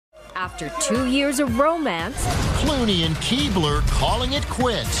After 2 years of romance, Clooney and Keibler calling it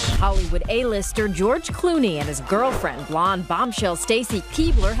quits. Hollywood A-lister George Clooney and his girlfriend, blonde bombshell Stacy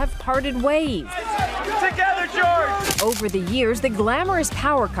Keibler, have parted ways. Together, George! Over the years, the glamorous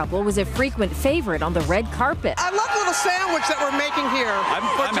power couple was a frequent favorite on the red carpet. I love the little sandwich that we're making here.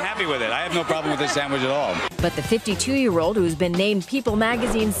 I'm happy with it. I have no problem with this sandwich at all. But the 52-year-old, who's been named People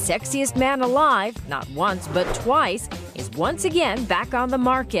magazine's sexiest man alive, not once but twice, is once again back on the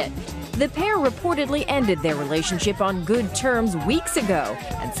market. The pair reportedly ended their relationship on good terms weeks ago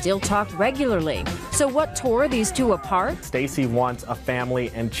and still talk regularly. So what tore these two apart? Stacy wants a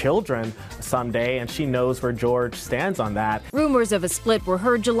family and children someday, and she knows where George stands on that. Rumors of a split were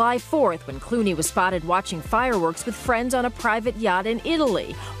heard July 4th when Clooney was spotted watching fireworks with friends on a private yacht in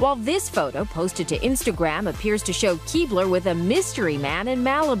Italy, while this photo posted to Instagram appears to show Keibler with a mystery man in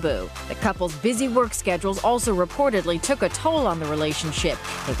Malibu. The couple's busy work schedules also reportedly took a toll on the relationship.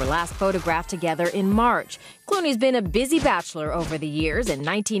 They were last photographed together in March. Clooney's been a busy bachelor over the years. In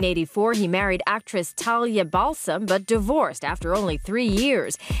 1984, he married actress Talia Balsam, but divorced after only 3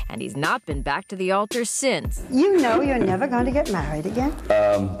 years. And he's not been back to the altar since. You know you're never going to get married again?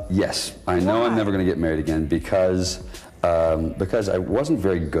 Yes, I know. Why? I'm never going to get married again because I wasn't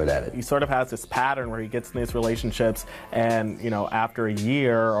very good at it. He sort of has this pattern where he gets in these relationships and, after a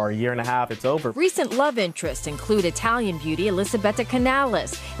year or a year and a half, it's over. Recent love interests include Italian beauty Elisabetta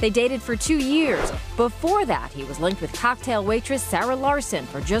Canales. They dated for 2 years. Before that, he was linked with cocktail waitress Sarah Larson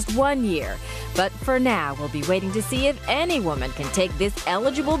for just 1 year. But for now, we'll be waiting to see if any woman can take this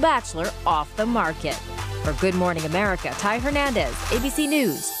eligible bachelor off the market. For Good Morning America, Ty Hernandez, ABC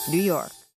News, New York.